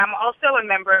I'm also a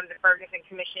member of the Ferguson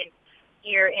Commission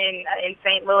here in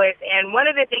St. Louis, and one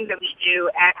of the things that we do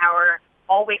at our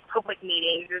always public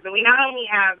meetings is that we not only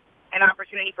have an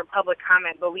opportunity for public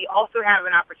comment, but we also have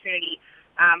an opportunity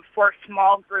for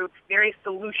small groups, very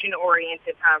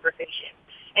solution-oriented conversations.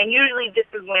 And usually this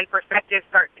is when perspectives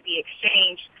start to be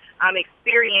exchanged,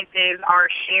 experiences are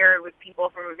shared with people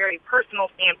from a very personal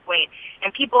standpoint,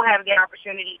 and people have the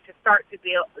opportunity to start to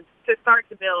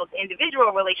build individual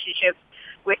relationships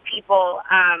with people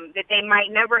that they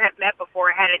might never have met before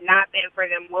had it not been for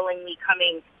them willingly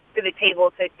coming to the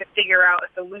table to figure out a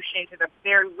solution to the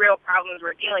very real problems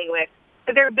we're dealing with.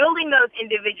 So they're building those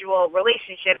individual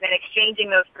relationships and exchanging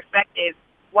those perspectives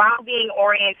while being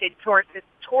oriented towards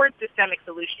systemic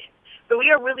solutions. So we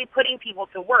are really putting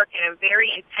people to work in a very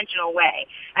intentional way.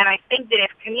 And I think that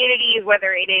if communities,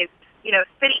 whether it is,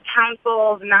 city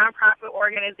councils, nonprofit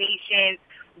organizations,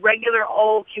 regular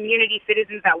old community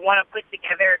citizens that want to put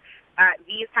together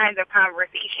these kinds of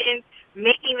conversations,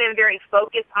 making them very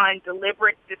focused on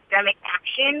deliberate systemic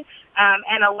action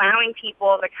and allowing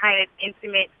people the kind of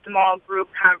intimate small group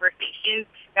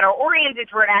conversations that are oriented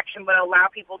toward action but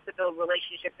allow people to build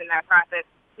relationships in that process.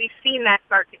 We've seen that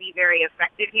start to be very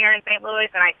effective here in St.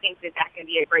 Louis, and I think that can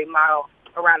be a great model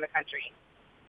around the country.